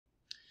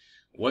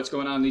What's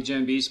going on, Lead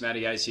Gen Beast?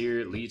 Matty Ice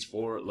here, Leads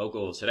for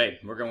Locals. Today,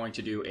 we're going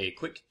to do a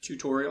quick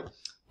tutorial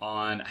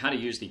on how to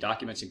use the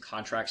Documents and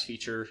Contracts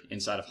feature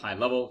inside of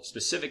HighLevel,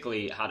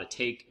 specifically how to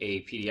take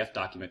a PDF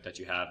document that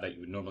you have that you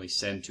would normally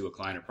send to a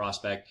client or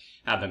prospect,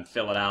 have them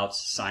fill it out,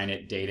 sign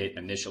it, date it,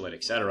 initial it,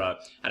 etc.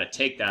 How to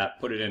take that,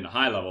 put it into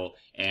HighLevel,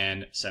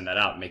 and send that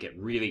out. Make it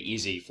really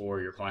easy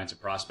for your clients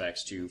and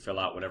prospects to fill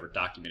out whatever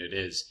document it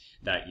is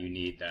that you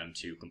need them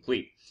to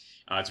complete.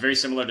 It's very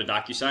similar to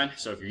DocuSign,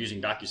 so if you're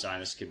using DocuSign,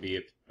 this could be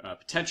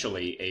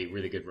potentially a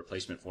really good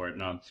replacement for it.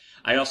 And,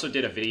 I also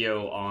did a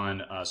video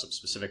on some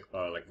specific,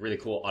 like really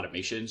cool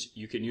automations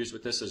you can use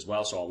with this as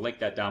well, so I'll link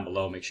that down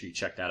below. Make sure you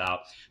check that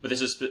out. But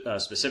this is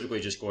specifically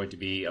just going to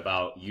be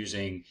about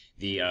using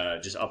the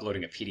just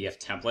uploading a PDF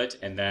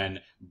template and then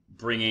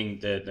bringing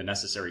the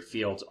necessary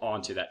fields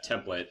onto that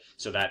template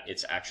so that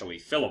it's actually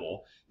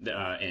fillable,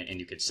 and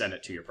you could send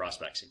it to your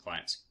prospects and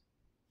clients.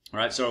 All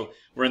right, so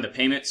we're in the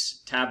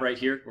Payments tab right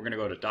here. We're going to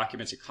go to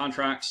Documents and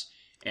Contracts,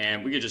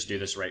 and we could just do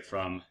this right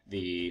from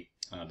the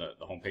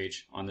home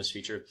page on this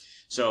feature.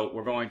 So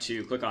we're going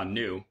to click on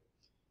New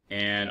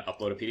and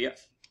upload a PDF.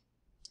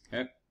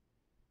 Okay,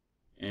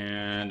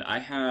 and I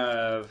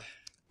have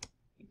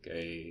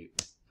a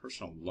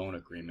personal loan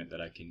agreement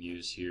that I can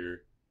use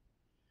here.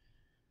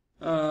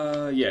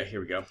 Yeah, here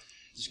we go.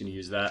 Just going to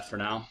use that for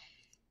now.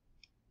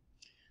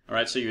 All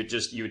right, so you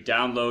would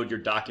download your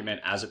document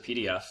as a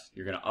PDF.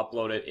 You're going to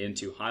upload it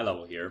into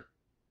HighLevel here.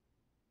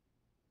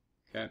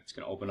 Okay, it's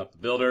going to open up the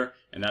builder,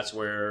 and that's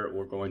where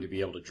we're going to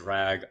be able to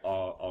drag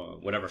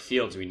whatever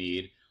fields we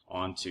need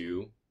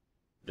onto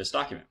this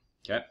document.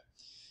 Okay,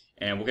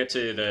 and we'll get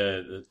to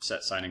the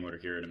set signing order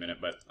here in a minute,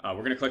 but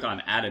we're going to click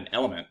on Add an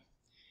Element,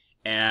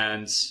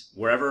 and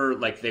wherever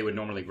like they would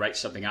normally write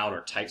something out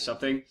or type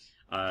something,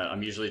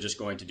 I'm usually just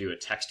going to do a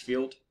text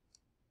field.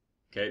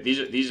 Okay, these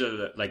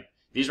are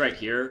these right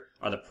here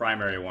are the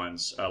primary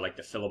ones, like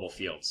the fillable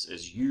fields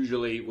is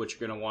usually what you're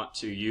going to want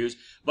to use.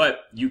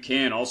 But you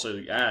can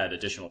also add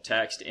additional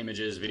text,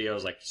 images,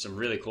 videos, like some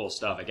really cool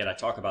stuff. Again, I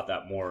talk about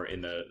that more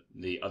in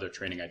the other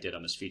training I did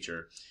on this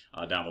feature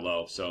down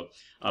below. So,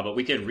 but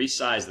we can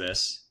resize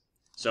this.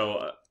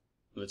 So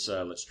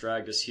let's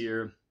drag this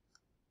here.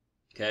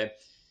 Okay.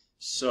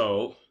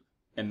 So,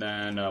 and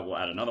then we'll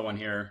add another one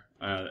here.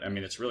 I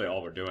mean, it's really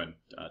all we're doing.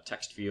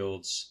 Text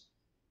fields,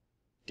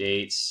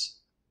 dates,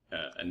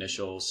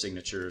 initials,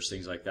 signatures,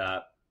 things like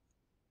that.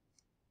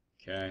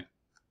 Okay,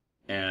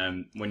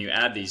 and when you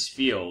add these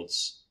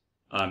fields,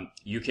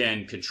 you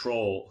can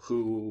control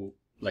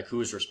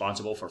who's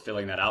responsible for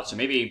filling that out. So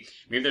maybe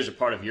there's a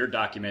part of your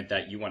document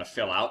that you want to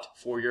fill out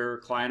for your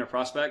client or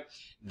prospect,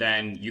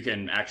 then you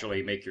can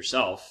actually make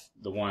yourself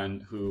the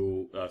one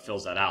who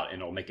fills that out,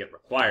 and it'll make it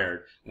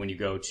required when you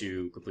go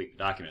to complete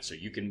the document. So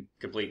you can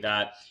complete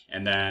that,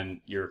 and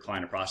then your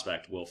client or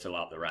prospect will fill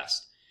out the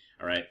rest.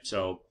 All right,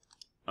 so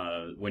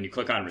when you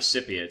click on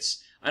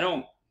recipients,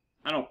 I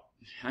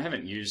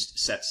haven't used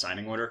set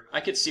signing order.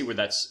 I could see where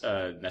that's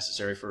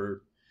necessary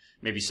for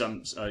maybe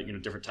some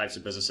different types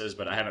of businesses,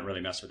 but I haven't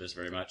really messed with this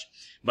very much.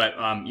 But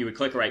you would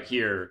click right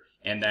here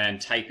and then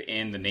type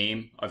in the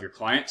name of your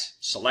client,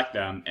 select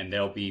them, and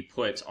they'll be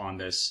put on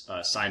this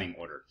signing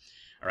order.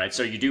 All right,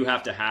 so you do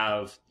have to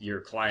have your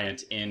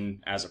client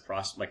in as a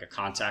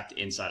contact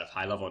inside of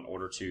HighLevel in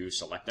order to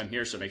select them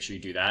here. So make sure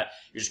you do that.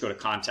 You just go to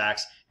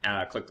Contacts,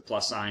 click the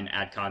plus sign,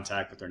 add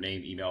contact with their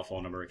name, email,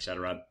 phone number,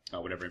 etc.,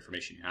 whatever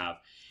information you have,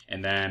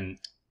 and then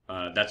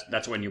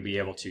that's when you'll be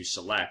able to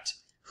select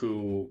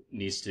who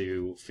needs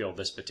to fill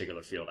this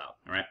particular field out.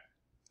 All right.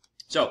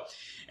 So,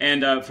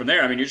 and from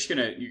there, I mean, you're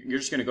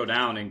just gonna go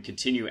down and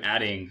continue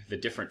adding the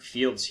different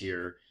fields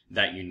here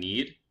that you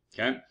need.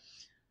 Okay.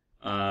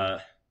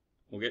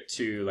 We'll get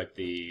to like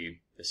the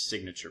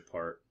signature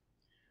part.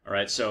 All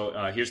right, so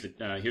here's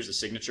the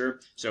signature.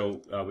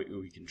 So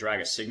we can drag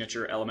a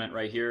signature element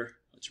right here.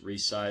 Let's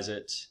resize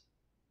it.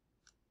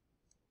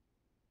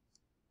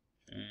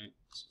 Okay,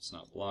 so it's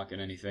not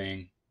blocking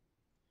anything.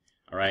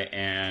 All right,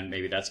 and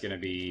maybe that's going to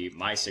be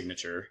my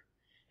signature,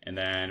 and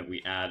then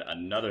we add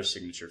another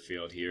signature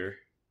field here.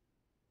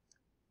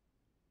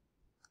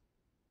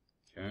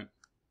 Okay,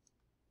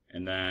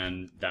 and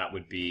then that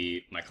would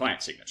be my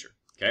client signature.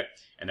 Okay,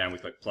 and then we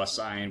click plus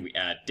sign, we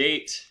add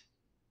date.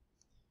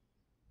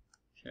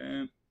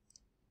 Okay,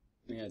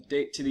 we add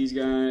date to these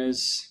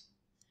guys,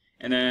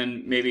 and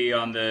then maybe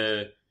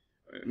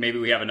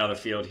we have another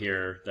field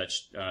here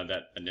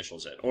that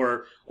initials it,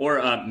 or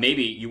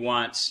maybe you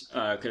want.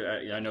 I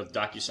know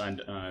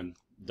DocuSign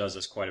does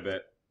this quite a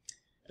bit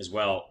as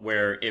well,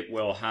 where it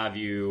will have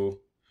you.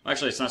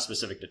 Actually, it's not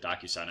specific to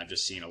DocuSign. I've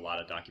just seen a lot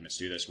of documents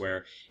do this,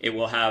 where it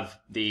will have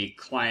the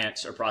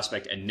client or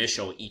prospect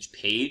initial each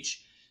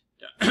page.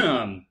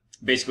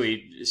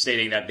 Basically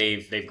stating that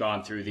they've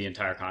gone through the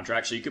entire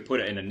contract. So you could put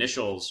an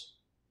initials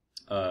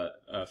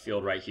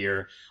field right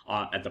here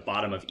at the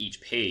bottom of each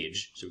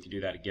page. So we can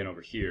do that again over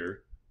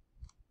here.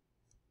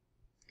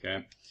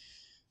 Okay.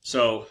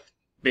 So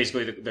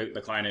basically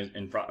the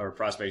client or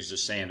prospect is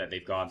just saying that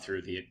they've gone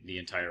through the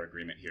entire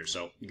agreement here.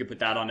 So you can put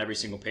that on every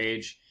single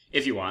page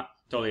if you want.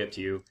 Totally up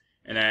to you.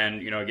 And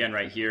then, again,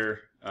 right here,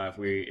 if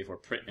we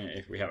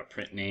have a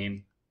print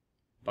name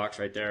box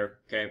right there,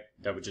 okay,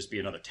 that would just be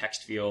another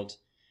text field.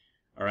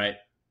 All right.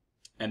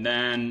 And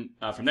then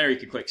from there, you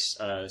can click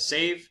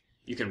save.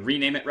 You can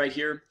rename it right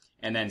here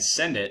and then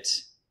send it.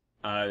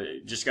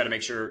 Just got to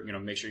make sure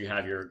you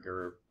have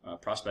your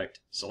prospect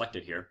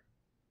selected here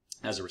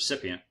as a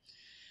recipient.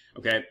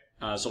 Okay.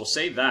 So we'll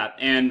save that.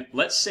 And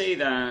let's say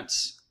that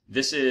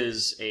this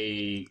is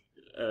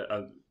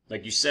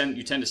like you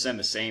tend to send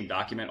the same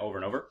document over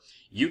and over.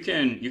 You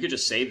can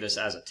just save this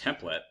as a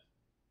template.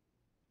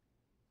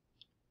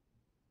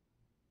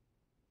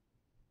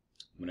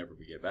 Whenever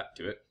we get back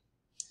to it.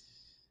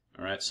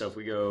 All right, so if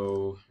we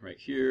go right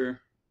here,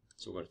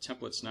 so we'll go to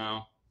templates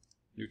now,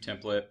 new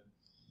template.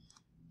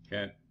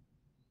 Okay.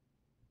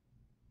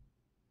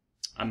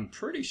 I'm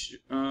pretty sure.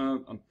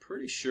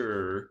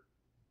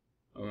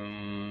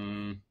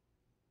 Hang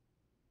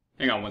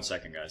on one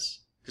second, guys,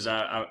 because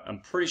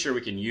I'm pretty sure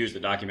we can use the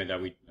document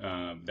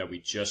that we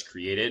just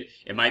created.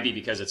 It might be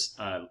because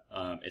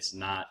it's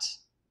not,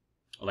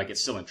 like,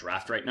 it's still in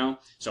draft right now.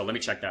 So let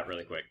me check that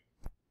really quick.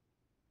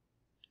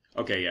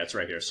 Okay, yeah, it's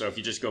right here. So if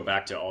you just go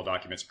back to all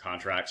documents and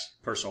contracts,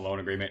 personal loan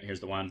agreement, here's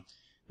the one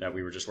that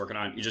we were just working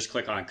on. You just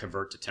click on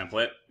convert to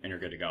template and you're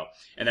good to go.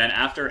 And then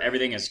after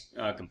everything is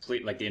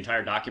complete, like the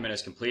entire document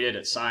is completed,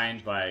 it's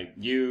signed by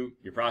you,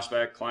 your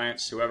prospect,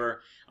 clients,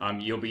 whoever,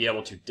 you'll be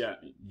able to,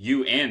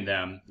 you and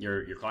them,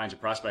 your clients and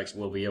prospects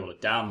will be able to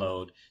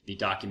download the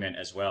document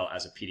as well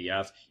as a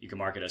PDF. You can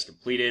mark it as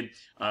completed.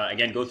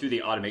 Again, go through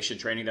the automation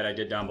training that I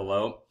did down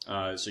below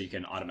so you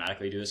can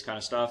automatically do this kind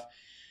of stuff.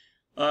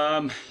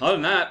 Other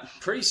than that,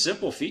 pretty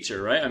simple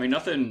feature, right? I mean,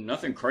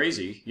 nothing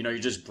crazy. You're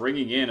just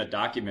bringing in a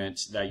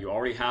document that you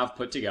already have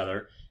put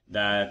together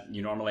that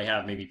you normally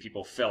have maybe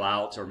people fill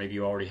out, or maybe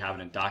you already have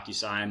it in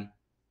DocuSign,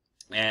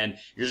 and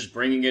you're just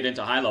bringing it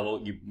into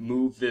HighLevel. You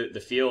move the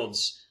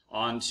fields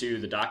onto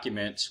the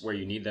document where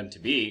you need them to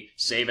be,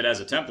 save it as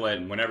a template,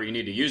 and whenever you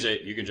need to use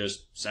it, you can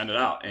just send it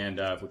out. And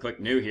if we click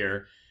new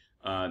here,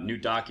 new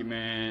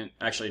document,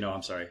 actually, no,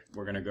 I'm sorry.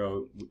 We're going to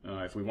go,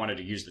 if we wanted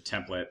to use the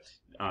template,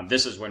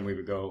 this is when we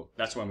would go,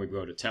 that's when we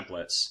go to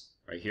templates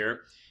right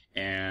here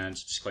and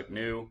just click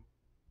new.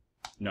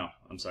 No,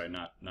 I'm sorry,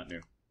 not new.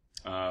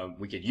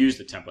 We could use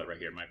the template right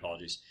here, my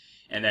apologies.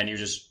 And then you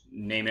just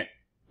name it,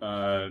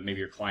 maybe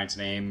your client's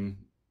name,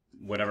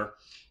 whatever,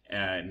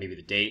 and maybe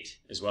the date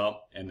as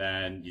well. And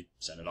then you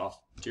send it off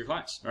to your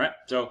clients. All right.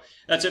 So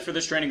that's it for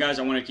this training, guys.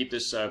 I want to keep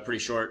this pretty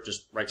short,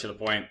 just right to the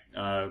point.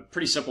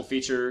 Pretty simple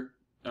feature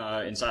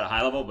inside of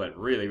HighLevel, but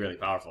really, really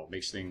powerful.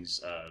 Makes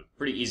things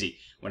pretty easy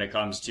when it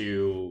comes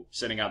to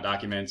sending out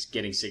documents,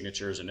 getting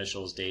signatures,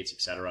 initials, dates,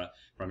 etc.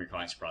 from your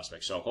clients and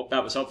prospects. So hope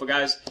that was helpful,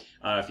 guys.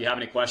 If you have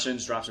any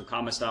questions, drop some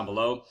comments down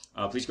below.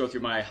 Please go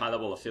through my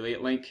HighLevel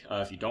affiliate link.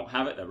 If you don't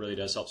have it, that really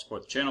does help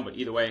support the channel. But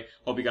either way,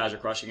 hope you guys are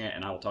crushing it,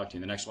 and I will talk to you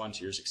in the next one.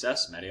 To your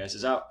success. Matty Ice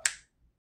is out.